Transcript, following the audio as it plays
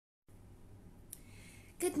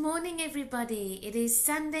Good morning, everybody. It is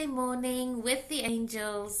Sunday morning with the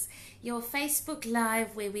angels, your Facebook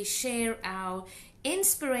Live where we share our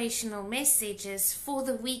inspirational messages for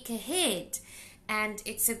the week ahead. And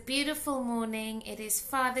it's a beautiful morning. It is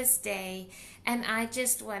Father's Day. And I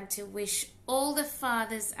just want to wish all the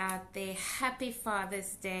fathers out there happy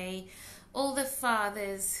Father's Day. All the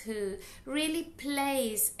fathers who really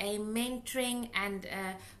plays a mentoring and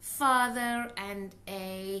a father and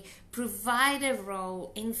a provider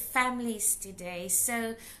role in families today.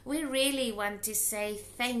 So we really want to say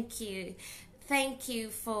thank you. Thank you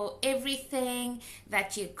for everything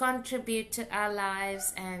that you contribute to our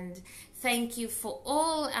lives, and thank you for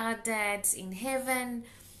all our dads in heaven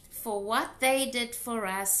for what they did for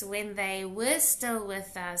us when they were still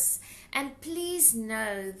with us. And please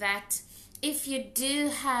know that if you do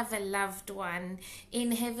have a loved one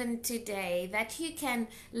in heaven today, that you can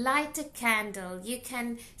light a candle, you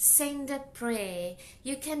can send a prayer,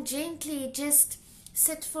 you can gently just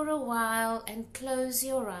sit for a while and close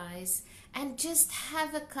your eyes and just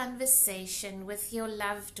have a conversation with your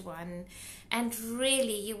loved one. And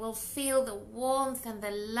really you will feel the warmth and the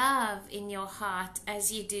love in your heart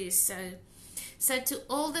as you do so. So to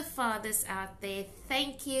all the fathers out there,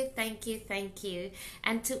 thank you, thank you, thank you.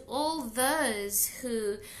 And to all those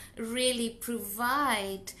who really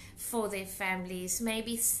provide for their families,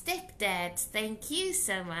 maybe stepdads, thank you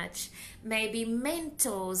so much. Maybe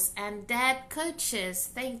mentors and dad coaches,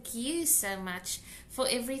 thank you so much for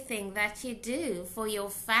everything that you do for your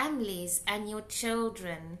families and your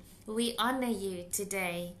children. We honor you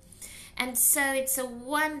today. And so it's a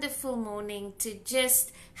wonderful morning to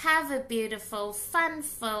just have a beautiful,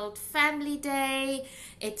 fun-filled family day.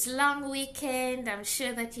 It's long weekend. I'm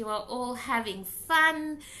sure that you are all having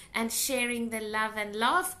fun and sharing the love and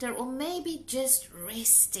laughter, or maybe just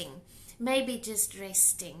resting. Maybe just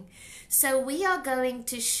resting. So we are going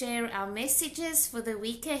to share our messages for the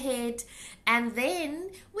week ahead, and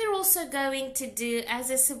then we're also going to do, as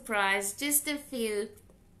a surprise, just a few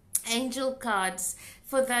angel cards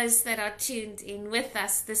for those that are tuned in with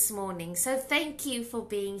us this morning. So thank you for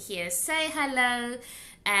being here. Say hello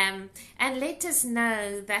and let us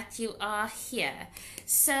know that you are here.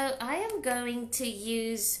 So I am going to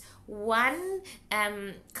use one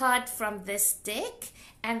card from this deck,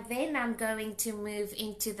 and then I'm going to move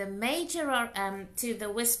into the to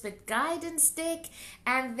the whispered guidance deck,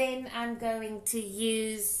 and then I'm going to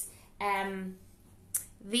use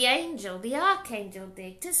the archangel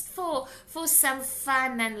deck, just for some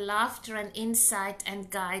fun and laughter and insight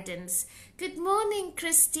and guidance. Good morning,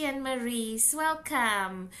 Christian Maurice,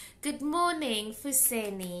 welcome. Good morning,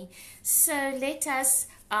 Fuseni. So let us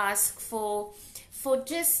ask for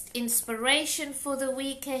just inspiration for the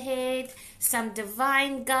week ahead, some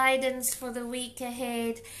divine guidance for the week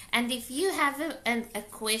ahead. And if you have a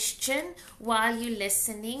question while you're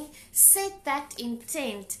listening, set that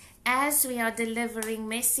intent as we are delivering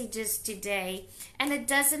messages today. And it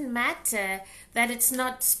doesn't matter that it's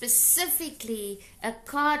not specifically a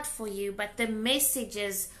card for you, but the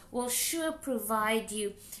messages will sure provide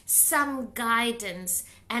you some guidance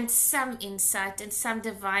and some insight and some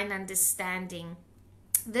divine understanding.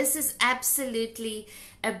 This is absolutely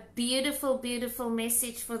a beautiful, beautiful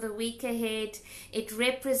message for the week ahead. It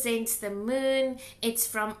represents the moon. It's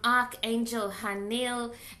from Archangel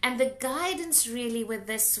Hanil. And the guidance really with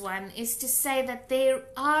this one is to say that there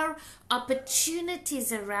are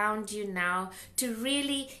opportunities around you now to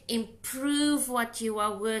really improve what you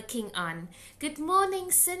are working on. Good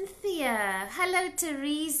morning, Cynthia. Hello,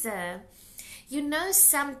 Teresa. You know,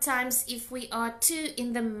 sometimes if we are too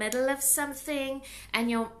in the middle of something and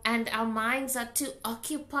our minds are too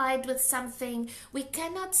occupied with something, we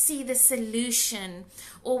cannot see the solution,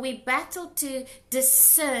 or we battle to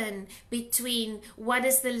discern between what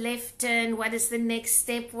is the left turn, what is the next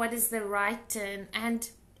step, what is the right turn. And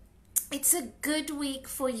it's a good week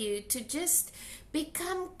for you to just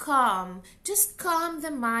become calm. Just calm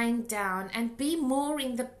the mind down and be more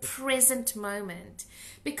in the present moment.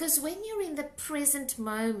 Because when you're in the present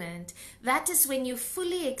moment, that is when you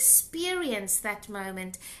fully experience that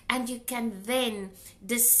moment, and you can then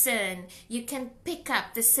discern. You can pick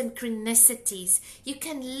up the synchronicities. You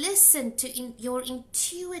can listen to your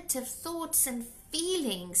intuitive thoughts and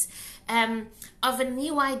feelings of a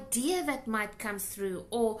new idea that might come through,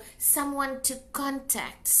 or someone to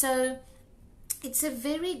contact. So it's a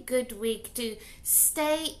very good week to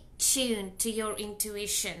stay tuned to your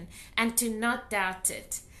intuition and to not doubt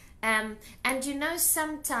it. And you know,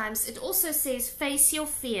 sometimes it also says face your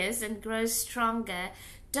fears and grow stronger.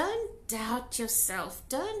 Don't doubt yourself.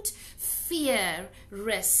 Don't fear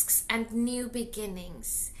risks and new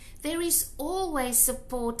beginnings. there is always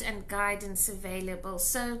support and guidance available.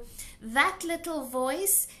 So that little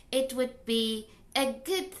voice, it would be a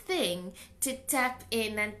good thing to tap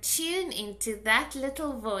in and tune into that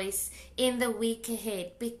little voice in the week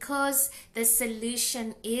ahead, because the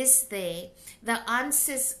solution is there. The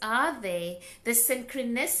answers are there. The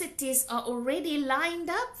synchronicities are already lined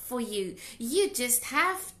up for you. You just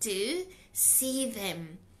have to see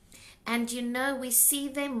them. And you know, we see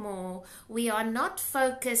them more. We are not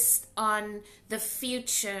focused on the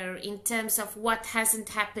future in terms of what hasn't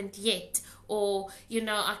happened yet, or, you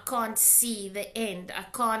know, I can't see the end.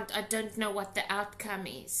 I don't know what the outcome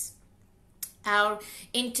is. Our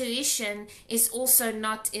intuition is also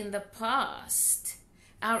not in the past.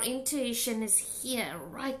 Our intuition is here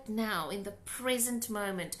right now in the present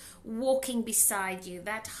moment, walking beside you,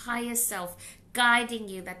 that higher self, guiding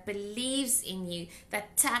you, that believes in you,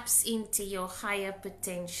 that taps into your higher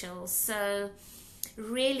potential. So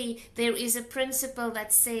really, there is a principle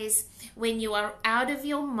that says when you are out of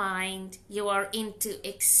your mind, you are into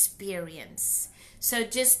experience. So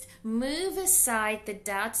just move aside the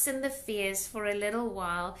doubts and the fears for a little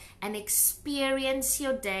while and experience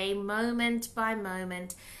your day moment by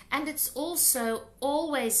moment. And it's also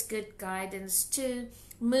always good guidance to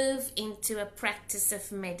move into a practice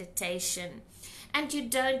of meditation. And you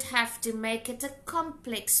don't have to make it a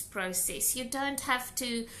complex process. You don't have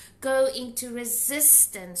to go into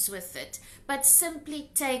resistance with it, but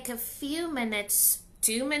simply take a few minutes,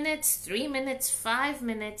 2 minutes, 3 minutes, 5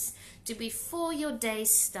 minutes, to before your day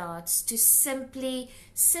starts, to simply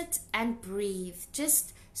sit and breathe.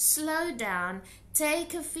 Just slow down,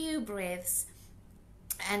 take a few breaths,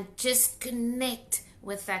 and just connect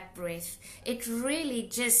with that breath. It really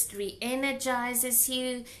just re-energizes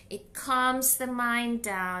you, it calms the mind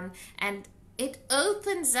down, and it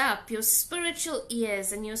opens up your spiritual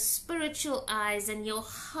ears and your spiritual eyes and your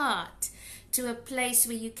heart to a place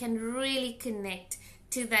where you can really connect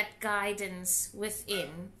to that guidance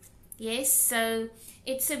within. Yes, so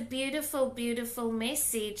it's a beautiful, beautiful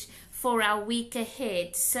message for our week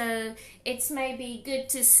ahead. So it's maybe good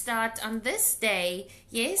to start on this day,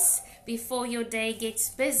 yes, before your day gets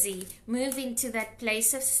busy. Move into that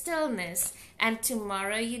place of stillness, and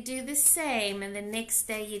tomorrow you do the same, and the next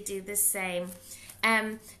day you do the same.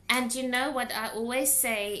 And you know what I always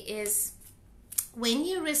say is, when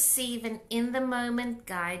you receive an in-the-moment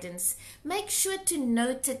guidance, make sure to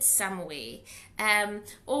note it somewhere,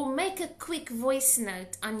 or make a quick voice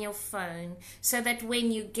note on your phone, so that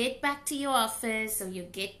when you get back to your office or you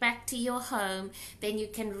get back to your home, then you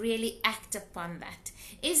can really act upon that.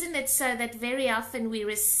 Isn't it so that very often we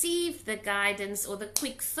receive the guidance or the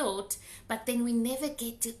quick thought, but then we never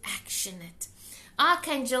get to action it?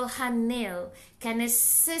 Archangel Hanil can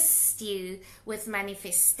assist you with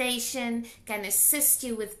manifestation, can assist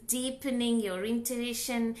you with deepening your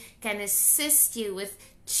intuition, can assist you with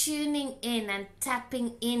tuning in and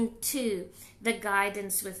tapping into the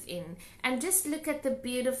guidance within. And just look at the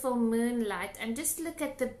beautiful moonlight, and just look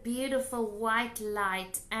at the beautiful white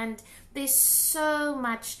light, and there's so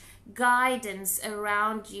much guidance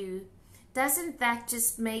around you. Doesn't that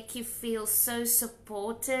just make you feel so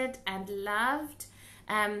supported and loved?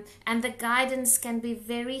 And the guidance can be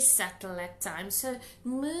very subtle at times. So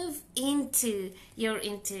move into your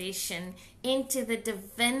intuition, into the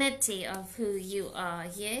divinity of who you are,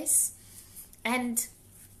 yes? And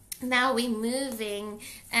now we're moving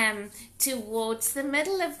towards the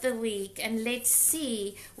middle of the week, and let's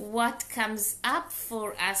see what comes up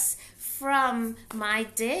for us from my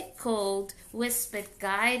deck called Whispered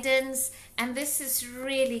Guidance. And this is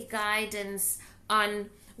really guidance on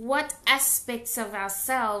what aspects of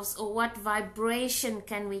ourselves or what vibration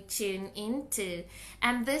can we tune into.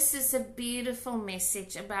 And this is a beautiful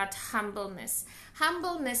message about humbleness.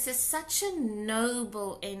 Humbleness is such a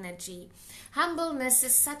noble energy. Humbleness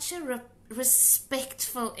is such a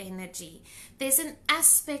respectful energy. There's an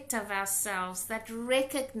aspect of ourselves that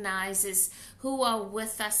recognizes who are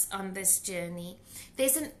with us on this journey.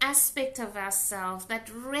 There's an aspect of ourselves that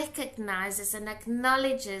recognizes and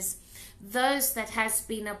acknowledges those that has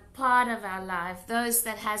been a part of our life, those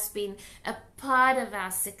that has been a part of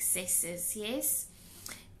our successes, yes?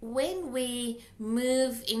 When we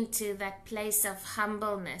move into that place of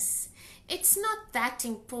humbleness, it's not that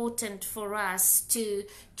important for us to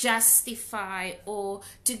justify or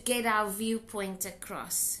to get our viewpoint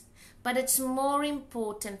across, but it's more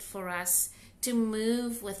important for us to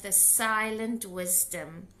move with a silent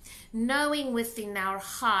wisdom, knowing within our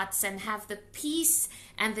hearts and have the peace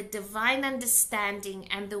and the divine understanding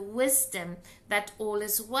and the wisdom that all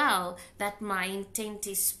is well, that my intent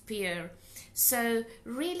is pure. So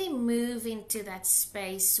really move into that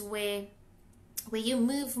space where you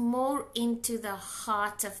move more into the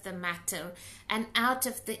heart of the matter and out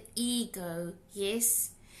of the ego,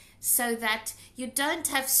 yes, so that you don't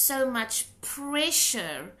have so much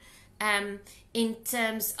pressure in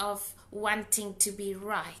terms of wanting to be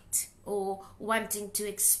right or wanting to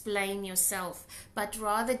explain yourself, but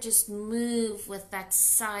rather just move with that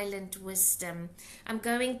silent wisdom. I'm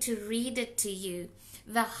going to read it to you.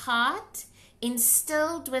 The heart,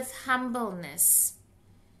 instilled with humbleness,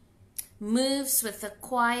 moves with a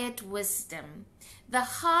quiet wisdom. The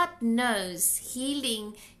heart knows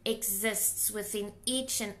healing exists within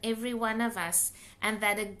each and every one of us, and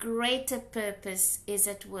that a greater purpose is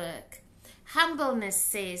at work. Humbleness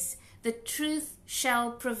says, the truth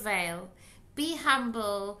shall prevail. Be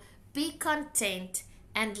humble, be content,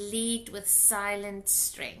 and lead with silent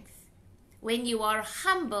strength. When you are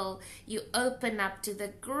humble, you open up to the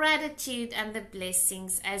gratitude and the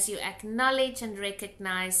blessings as you acknowledge and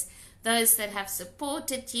recognize those that have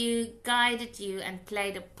supported you, guided you, and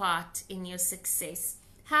played a part in your success.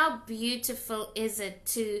 How beautiful is it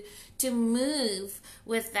to move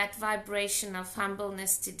with that vibration of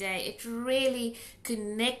humbleness today? It really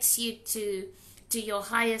connects you to your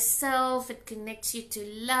higher self. It connects you to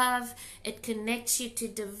love. It connects you to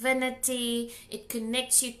divinity. It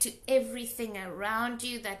connects you to everything around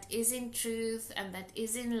you that is in truth and that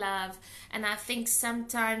is in love. And I think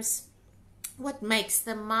sometimes what makes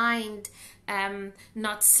the mind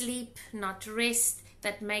not sleep, not rest,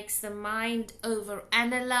 that makes the mind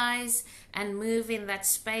overanalyze and move in that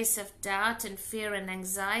space of doubt and fear and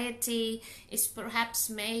anxiety is perhaps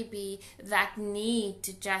maybe that need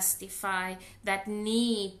to justify, that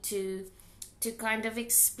need to kind of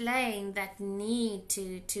explain, that need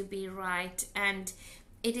to be right. And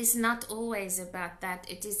it is not always about that.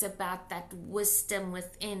 It is about that wisdom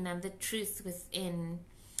within and the truth within.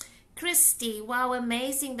 Christy, wow,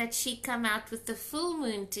 amazing that she come out with the full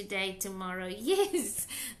moon today, tomorrow. Yes,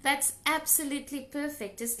 that's absolutely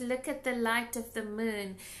perfect. Just look at the light of the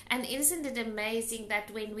moon. And isn't it amazing that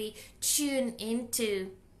when we tune into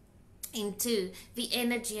the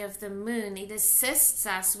energy of the moon, it assists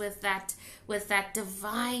us with that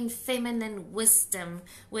divine feminine wisdom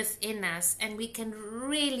within us, and we can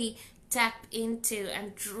really tap into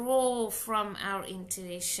and draw from our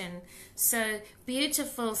intuition. So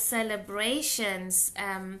beautiful celebrations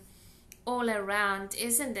all around,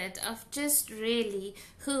 isn't it, of just really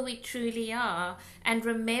who we truly are, and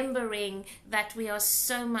remembering that we are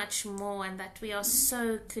so much more and that we are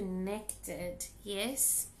so connected.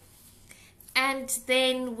 Yes. And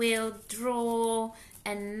then we'll draw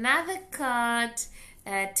another card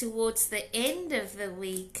towards the end of the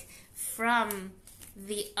week from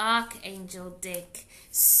the Archangel deck.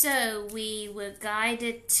 So we were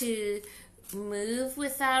guided to move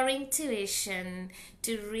with our intuition,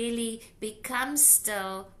 to really become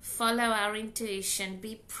still, follow our intuition,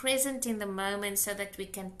 be present in the moment so that we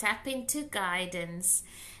can tap into guidance,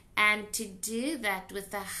 and to do that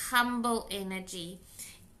with a humble energy.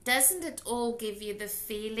 Doesn't it all give you the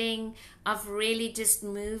feeling of really just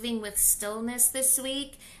moving with stillness this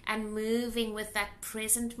week and moving with that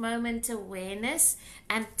present moment awareness,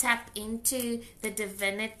 and tap into the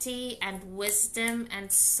divinity and wisdom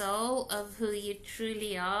and soul of who you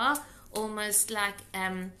truly are? Almost like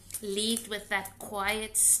lead with that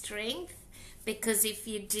quiet strength, because if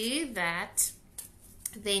you do that,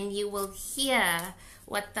 then you will hear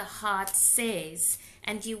what the heart says,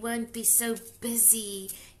 and you won't be so busy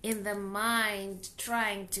in the mind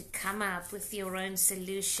trying to come up with your own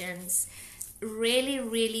solutions. Really,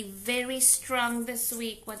 really very strong this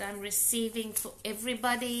week. What I'm receiving for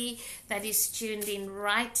everybody that is tuned in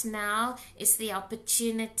right now is the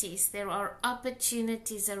opportunities. There are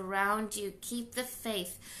opportunities around you. Keep the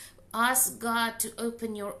faith. Ask God to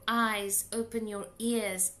open your eyes, open your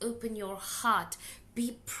ears, open your heart.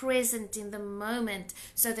 Be present in the moment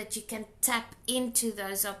so that you can tap into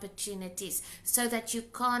those opportunities, so that you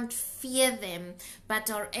can't fear them but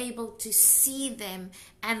are able to see them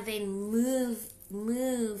and then move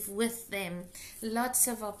with them. Lots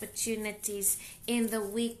of opportunities in the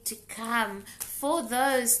week to come for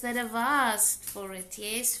those that have asked for it,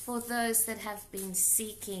 yes, for those that have been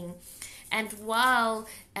seeking. And while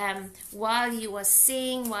you are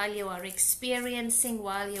seeing, while you are experiencing,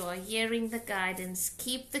 while you are hearing the guidance,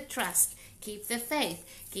 keep the trust, keep the faith,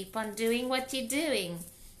 keep on doing what you're doing.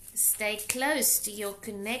 Stay close to your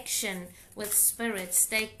connection with spirit.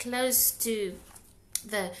 Stay close to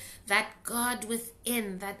the that God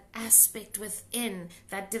within, that aspect within,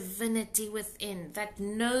 that divinity within, that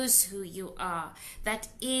knows who you are, that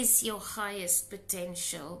is your highest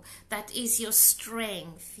potential, that is your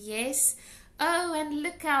strength. Yes. Oh, and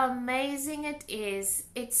look how amazing it is.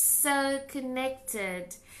 It's so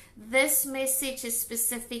connected. This message is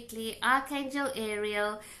specifically Archangel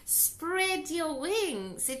Ariel, spread your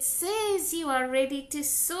wings. It says you are ready to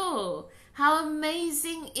soar. How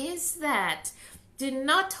amazing is that? Do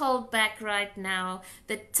not hold back right now.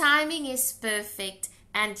 The timing is perfect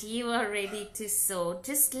and you are ready to soar.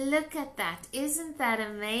 Just look at that. Isn't that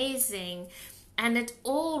amazing? And it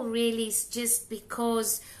all really is just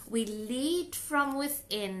because we lead from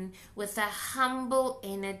within with a humble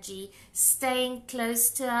energy, staying close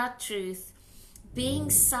to our truth, being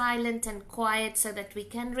silent and quiet so that we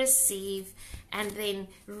can receive, and then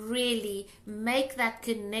really make that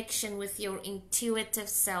connection with your intuitive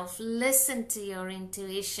self. Listen to your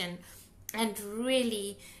intuition and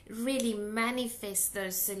really, really manifest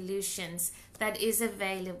those solutions that is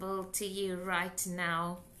available to you right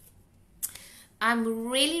now. I'm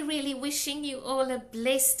really, really wishing you all a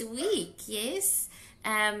blessed week, yes?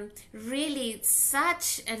 Really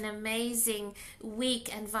such an amazing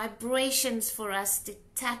week and vibrations for us to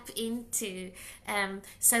tap into,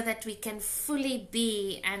 so that we can fully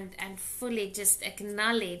be and fully just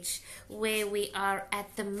acknowledge where we are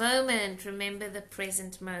at the moment. Remember the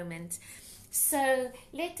present moment. So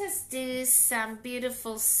let us do some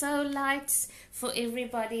beautiful soul lights for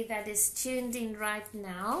everybody that is tuned in right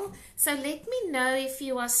now. So let me know if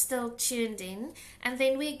you are still tuned in, and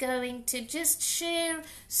then we're going to just share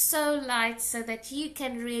soul lights so that you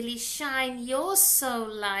can really shine your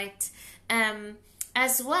soul light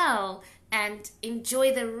as well, and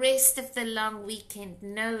enjoy the rest of the long weekend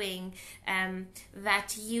knowing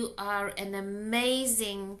that you are an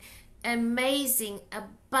amazing,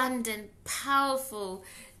 abundant, powerful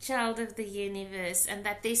child of the universe, and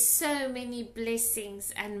that there's so many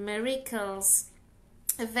blessings and miracles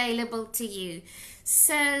available to you.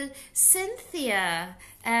 So Cynthia,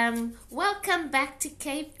 welcome back to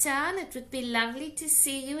Cape Town. It would be lovely to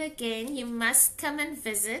see you again. You must come and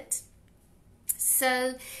visit.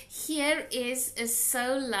 So here is a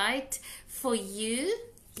soul light for you.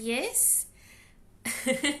 Yes.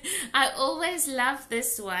 I always love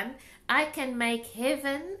this one. I can make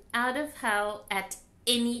heaven out of hell at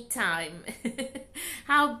any time.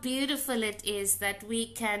 How beautiful it is that we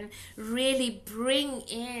can really bring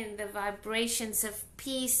in the vibrations of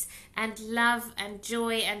peace and love and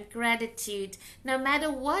joy and gratitude no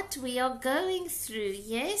matter what we are going through.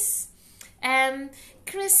 Yes.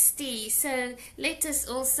 Christy, so let us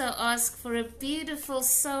also ask for a beautiful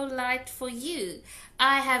soul light for you.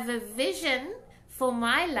 I have a vision for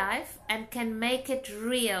my life and can make it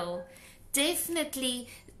real. Definitely,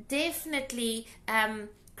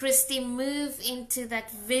 Christy, move into that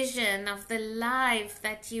vision of the life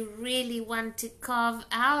that you really want to carve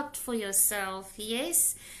out for yourself.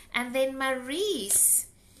 Yes. And then Maurice,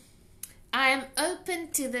 I am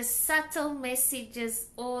open to the subtle messages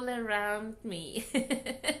all around me.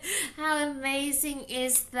 How amazing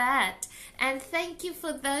is that? And thank you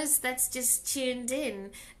for those that's just tuned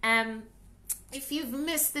in. If you've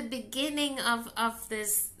missed the beginning of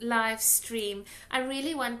this live stream, I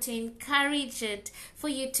really want to encourage it for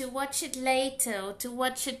you to watch it later or to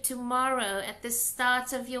watch it tomorrow at the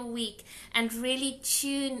start of your week, and really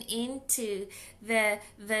tune into the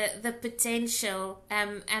potential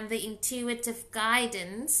and the intuitive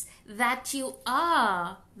guidance that you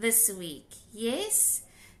are this week. Yes?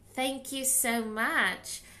 Thank you so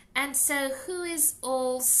much. And so who is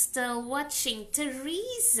all still watching?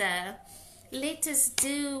 Teresa, let us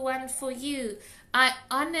do one for you. I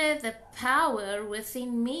honor the power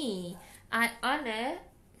within me. I honor,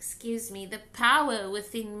 the power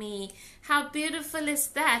within me. How beautiful is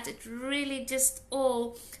that? It really just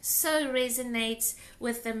all so resonates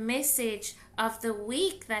with the message of the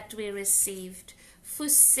week that we received.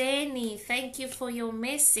 Fuseni, thank you for your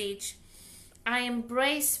message. I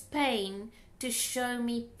embrace pain to show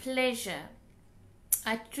me pleasure.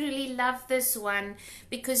 I truly love this one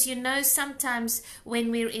because sometimes when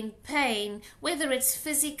we're in pain, whether it's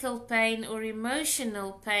physical pain or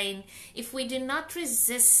emotional pain, if we do not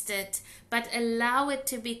resist it but allow it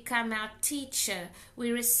to become our teacher,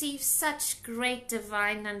 we receive such great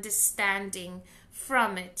divine understanding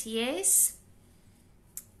from it. Yes?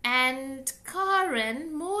 And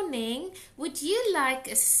Karen, morning, would you like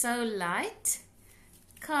a soul light?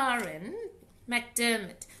 Karen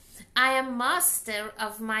McDermott. I am master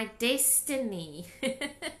of my destiny.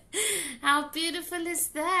 How beautiful is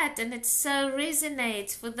that? And it so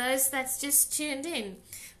resonates for those that's just tuned in.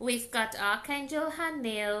 We've got Archangel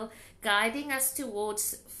Hanil guiding us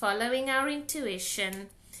towards following our intuition.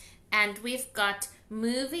 And we've got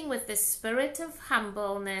moving with the spirit of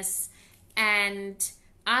humbleness, and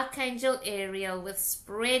Archangel Ariel with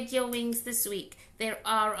spread your wings this week. There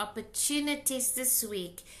are opportunities this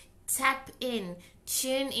week. Tap in,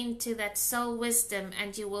 tune into that soul wisdom,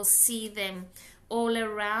 and you will see them all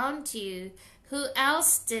around you. Who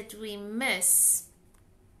else did we miss?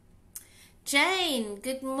 Jane,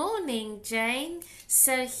 good morning, Jane.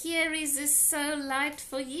 So here is a soul light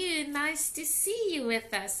for you. Nice to see you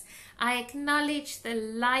with us. I acknowledge the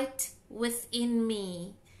light within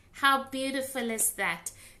me. How beautiful is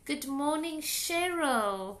that? Good morning,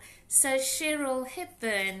 Cheryl. So Cheryl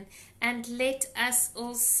Hepburn, and let us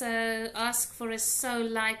also ask for a soul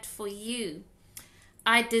light for you.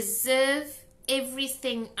 I deserve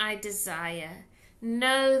everything I desire.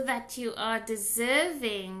 Know that you are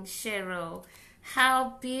deserving, Cheryl.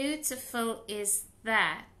 How beautiful is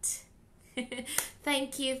that?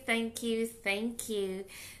 Thank you, thank you, thank you.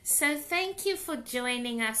 So thank you for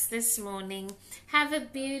joining us this morning. Have a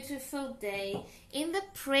beautiful day in the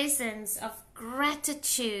presence of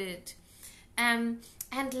gratitude and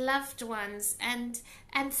loved ones, and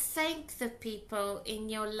thank the people in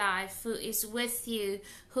your life who is with you,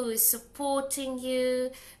 who is supporting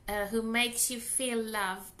you, who makes you feel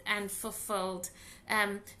loved and fulfilled.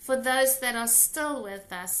 For those that are still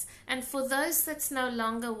with us, and for those that's no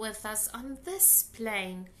longer with us on this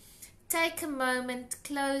plane, take a moment,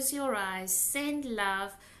 close your eyes, send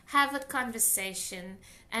love, have a conversation,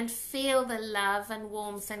 and feel the love and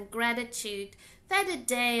warmth and gratitude that a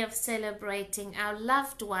day of celebrating our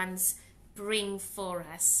loved ones bring for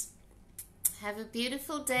us. Have a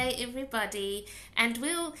beautiful day, everybody, and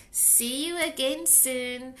we'll see you again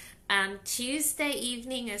soon on Tuesday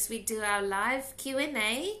evening as we do our live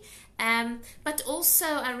Q&A. But also,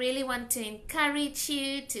 I really want to encourage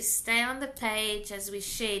you to stay on the page as we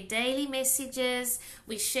share daily messages,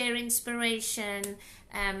 we share inspiration,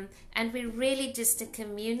 and we're really just a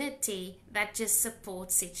community that just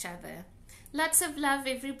supports each other. Lots of love,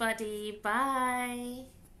 everybody. Bye.